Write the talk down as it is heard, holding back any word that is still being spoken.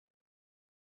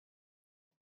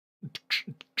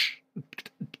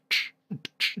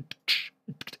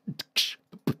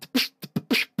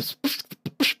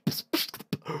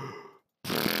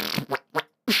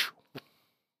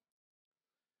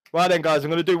Right then, guys, I'm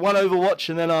gonna do one Overwatch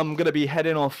and then I'm gonna be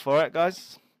heading off. All right,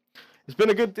 guys. It's been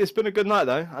a good night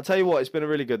though. I'll tell you what, it's been a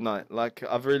really good night. Like,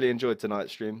 I've really enjoyed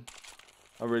tonight's stream.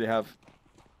 I really have.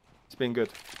 It's been good.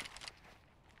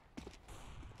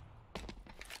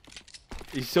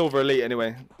 He's Silver Elite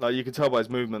anyway. Like, you can tell by his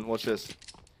movement. Watch this.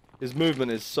 His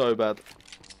movement is so bad.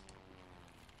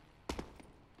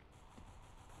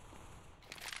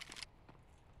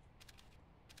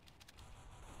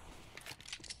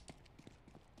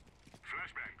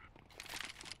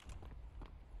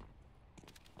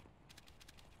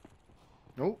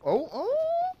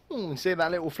 Oh. See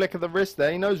that little flick of the wrist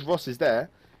there? He knows Ross is there.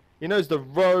 He knows the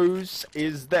Rose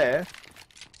is there.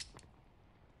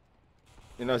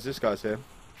 He knows this guy's here.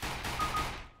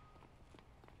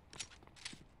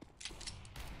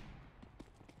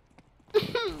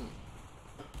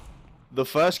 The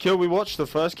first kill we watched, the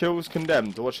first kill was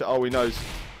condemned. Watch it. Oh, he knows.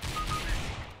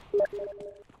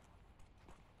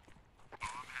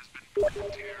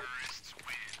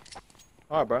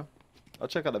 Alright, bro. I'll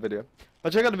check out the video.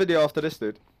 I'll check out the video after this,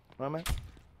 dude. Right, mate?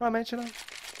 Right, mate, chill out.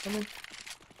 I mean,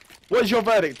 what is your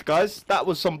verdict, guys? That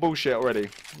was some bullshit already.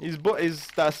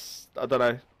 That's, I don't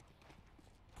know.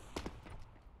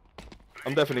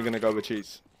 I'm definitely going to go with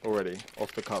cheats already,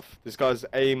 off the cuff. This guy's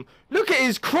aim. Look at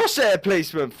his crosshair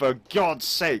placement, for God's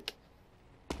sake.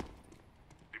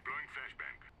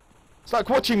 It's like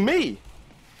watching me.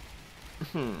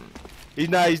 He's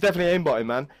definitely aimbotting,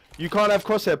 man. You can't have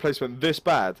crosshair placement this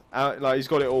bad. Like, he's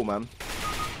got it all, man.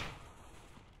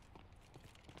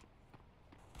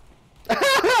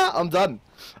 I'm done.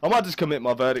 I might just commit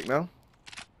my verdict now.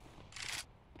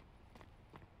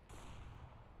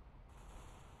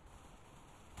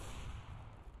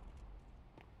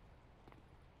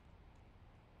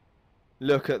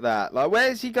 Look at that. Like,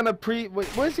 where is he gonna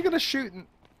where's he gonna shoot?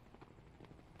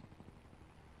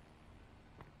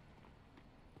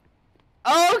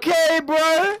 Okay,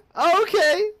 bro.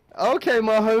 Okay,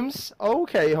 Mahomes.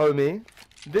 Okay, homie.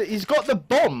 He's got the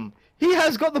bomb. He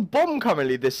has got the bomb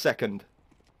currently this second.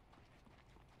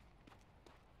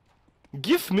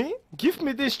 Give me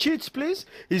these cheats, please.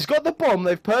 He's got the bomb.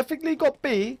 They've perfectly got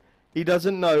B. He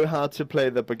doesn't know how to play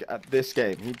this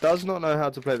game. He does not know how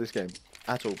to play this game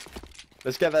at all.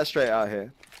 Let's get that straight out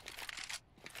here.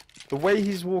 The way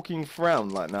he's walking frown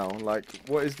like now, like,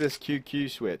 what is this QQ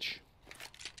switch?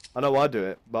 I know I do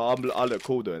it, but I look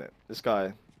cool doing it. This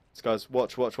guy's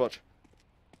watch.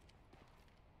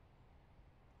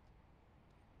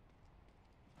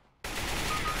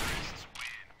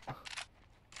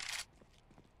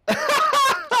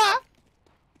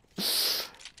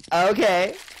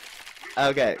 Okay.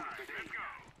 Oh,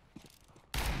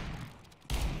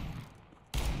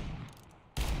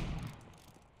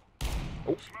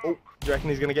 do you reckon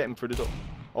he's gonna get him through the door?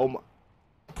 Oh my.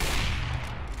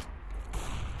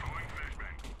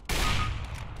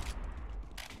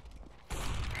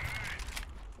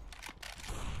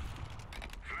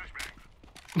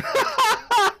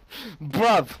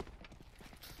 Bruv.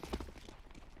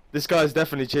 This guy's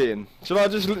definitely cheating. Should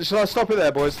I stop it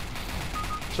there, boys?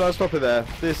 Should I stop it there?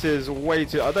 This is way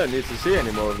too... I don't need to see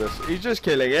any more of this. He's just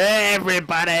killing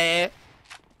everybody.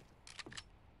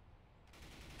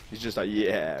 He's just like,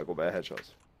 yeah, I got better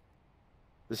headshots.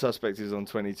 The suspect is on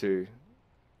 22.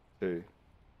 2.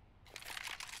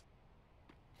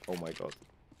 Oh my god.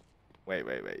 Wait.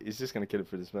 He's just gonna kill him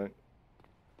through the smoke.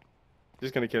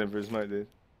 Just gonna kill him through the smoke, dude.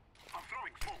 I'm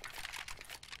throwing smoke.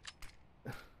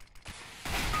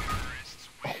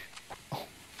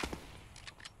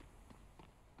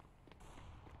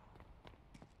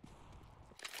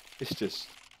 It's just...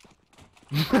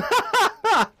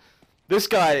 This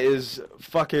guy is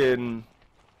fucking...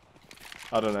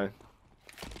 I don't know.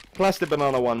 Plastic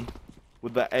Banana 1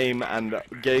 with the aim and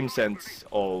game sense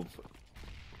of...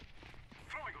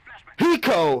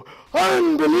 Hiko!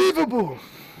 Unbelievable!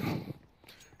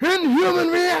 Inhuman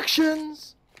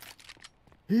reactions!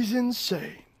 He's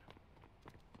insane.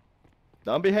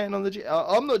 Don't be hating on the G...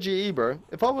 I'm not GE, bro.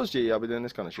 If I was GE, I'd be doing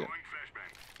this kind of shit.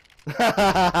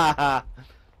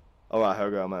 Alright,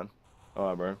 Helga, man.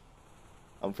 Alright, bro.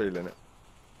 I'm feeling it.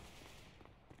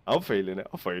 I feel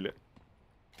it.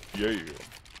 Yeah.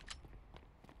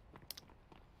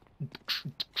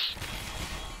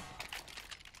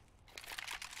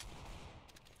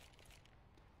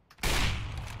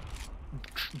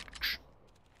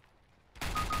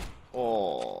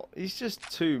 Oh, he's just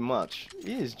too much.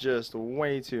 He is just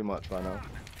way too much right now.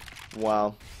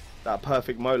 Wow. That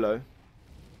perfect Molo.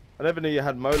 I never knew you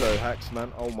had Molo hacks,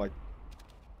 man. Oh my.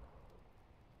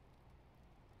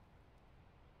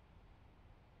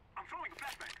 I'm throwing a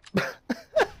flashbang.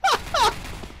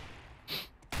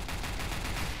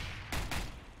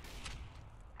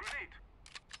 Grenade.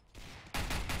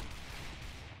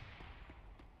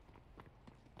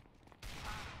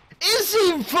 Is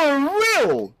he for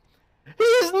real?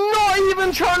 He's not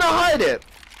even trying to hide it.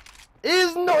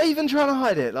 He's not even trying to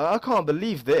hide it. Like, I can't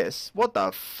believe this. What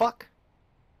the fuck?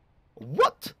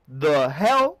 What the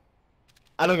hell?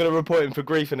 And I'm going to report him for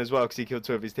griefing as well because he killed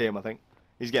 2 of his team, I think.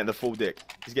 He's getting the full dick.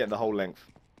 He's getting the whole length.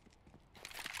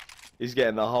 He's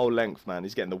getting the whole length, man.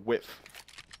 He's getting the width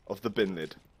of the bin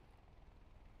lid.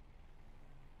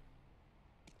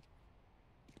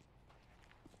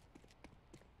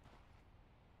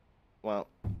 Well.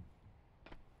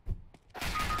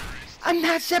 And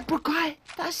that separate guy,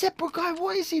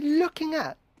 what is he looking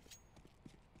at?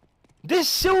 This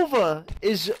silver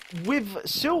is with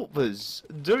silvers,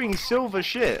 doing silver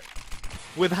shit.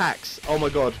 With hacks. Oh my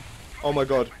god. Oh my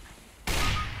god.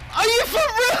 Are you for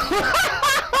real?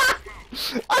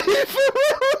 Are you for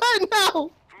real right now?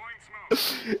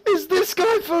 Is this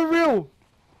guy for real?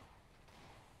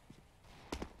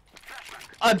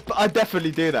 I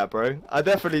definitely do that, bro. I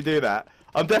definitely do that.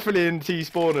 I'm definitely in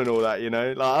T-spawn and all that, you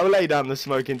know. Like, I'll lay down the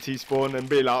smoke in T-spawn and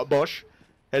be like, Bosh,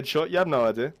 headshot. You have no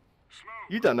idea.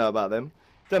 You don't know about them.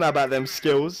 Don't know about them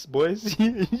skills, boys.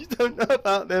 You don't know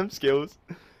about them skills.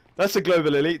 That's a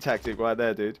global elite tactic right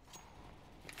there, dude.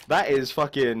 That is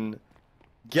fucking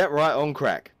get right on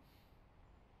crack.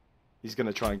 He's going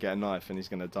to try and get a knife and he's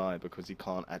going to die because he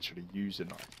can't actually use a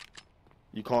knife.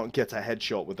 You can't get a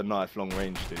headshot with a knife long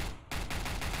range, dude.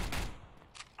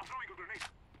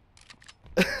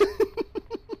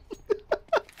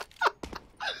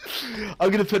 I'm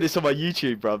gonna put this on my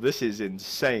YouTube, bro. This is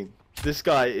insane. This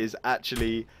guy is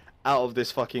actually out of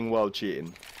this fucking world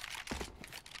cheating.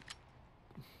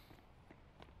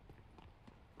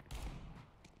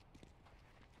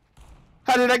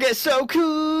 How did I get so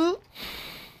cool?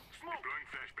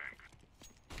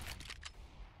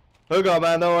 Hook on,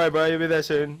 man. Don't worry, bro. You'll be there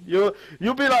soon. You'll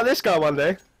be like this guy one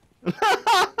day.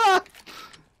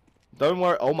 Don't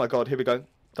worry. Oh my god. Here we go.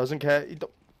 Doesn't care.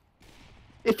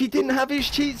 If he didn't have his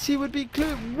cheats, he would be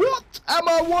clue. What am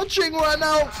I watching right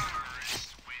now?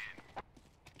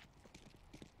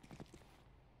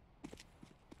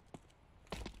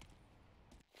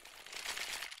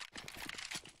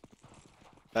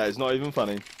 That is not even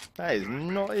funny. That is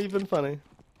not even funny.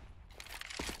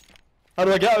 How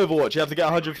do I get Overwatch? You have to get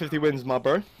 150 wins, my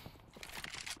bro.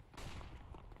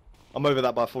 I'm over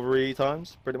that by 3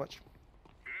 times, pretty much.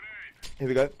 Here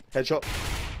we go. Headshot.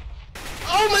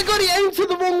 Oh my god, he aimed to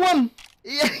the wrong one!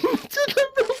 He aimed to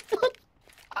the wrong one!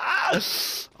 Ah.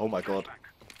 Oh my god.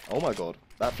 Oh my god.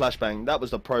 That flashbang, that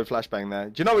was the pro flashbang there.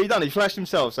 Do you know what he done? He flashed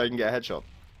himself so he can get a headshot.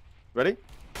 Ready?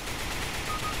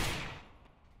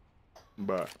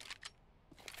 Bruh.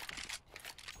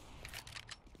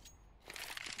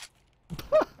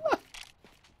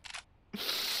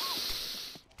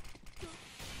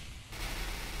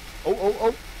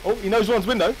 Oh, he knows one's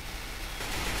window.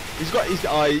 He's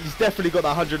definitely got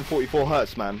that 144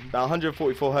 hertz, man. That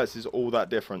 144 hertz is all that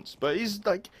difference. But he's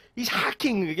like, he's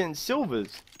hacking against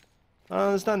silvers. I don't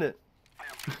understand it.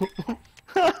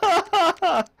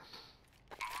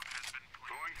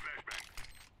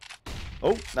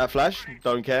 Oh, that flash.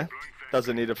 Don't care.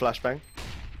 Doesn't need a flashbang.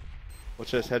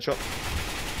 Watch this, headshot.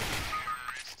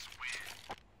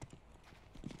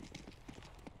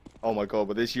 Oh my god,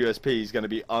 but this USP is going to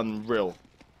be unreal.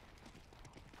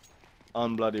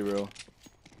 Unbloody real.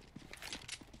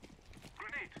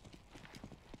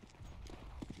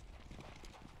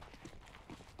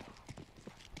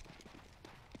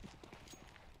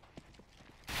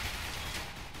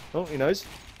 Oh, he knows.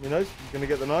 He knows. He's going to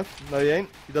get the knife. No, he ain't.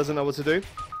 He doesn't know what to do.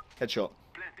 Headshot.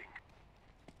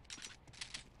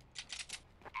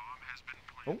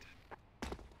 Oh.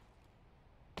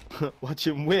 Watch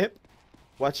him whip.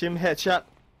 Watch him headshot.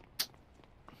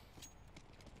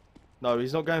 No,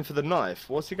 he's not going for the knife.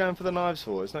 What's he going for the knives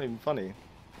for? It's not even funny.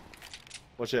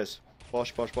 Watch this.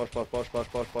 Bosh, bosh, bosh, bosh, bosh, bosh,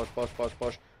 bosh, bosh, bosh, bosh,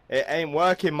 bosh. It ain't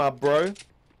working, my bro.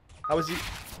 How is he?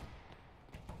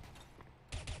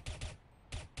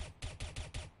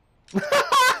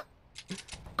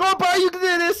 Go on, bro. You can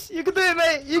do this. You can do it,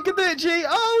 mate. You can do it, G.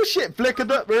 Oh shit!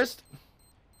 Flickered up wrist.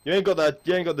 You ain't got that.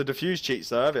 You ain't got the defuse cheats,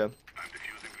 though, have you?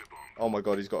 Oh my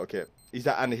god, he's got a kit. He's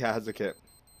that, and he has a kit.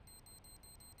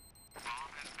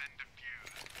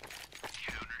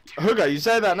 Hooker, you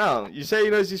say that now. You say he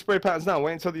knows these spray patterns now.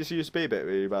 Wait until this USB bit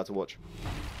you're about to watch.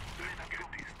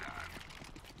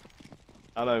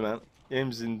 I know, man. He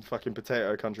aims in fucking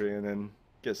potato country and then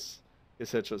gets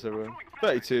headshots everywhere.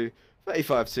 32,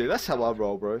 35-2. That's how I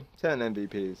roll, bro. 10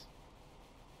 MVPs.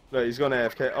 Look, he's gone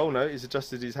AFK. Oh no, he's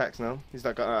adjusted his hacks now. He's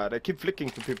like, they keep flicking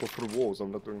for people through walls.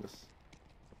 I'm not doing this.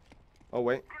 Oh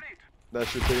wait,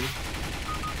 that's your team.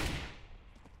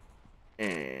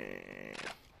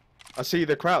 I see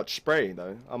the crouch spray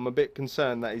though. I'm a bit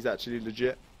concerned that he's actually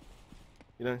legit.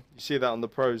 You know, you see that on the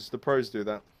pros. The pros do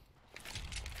that.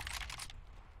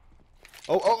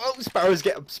 Oh!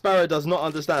 Sparrow does not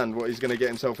understand what he's gonna get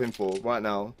himself in for right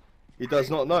now. He does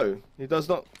not know. He does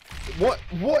not.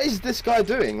 What is this guy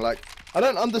doing? Like, I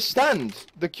don't understand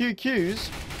the QQs.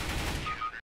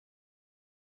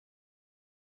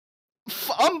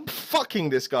 I'm fucking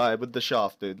this guy with the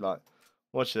shaft, dude. Like,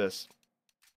 watch this.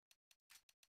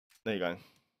 There you go.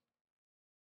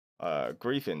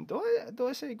 Griefing. Do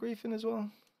I say griefing as well?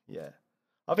 Yeah.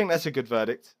 I think that's a good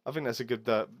verdict. I think that's a good.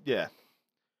 Yeah.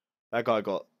 That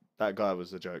guy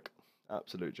was a joke.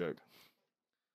 Absolute joke.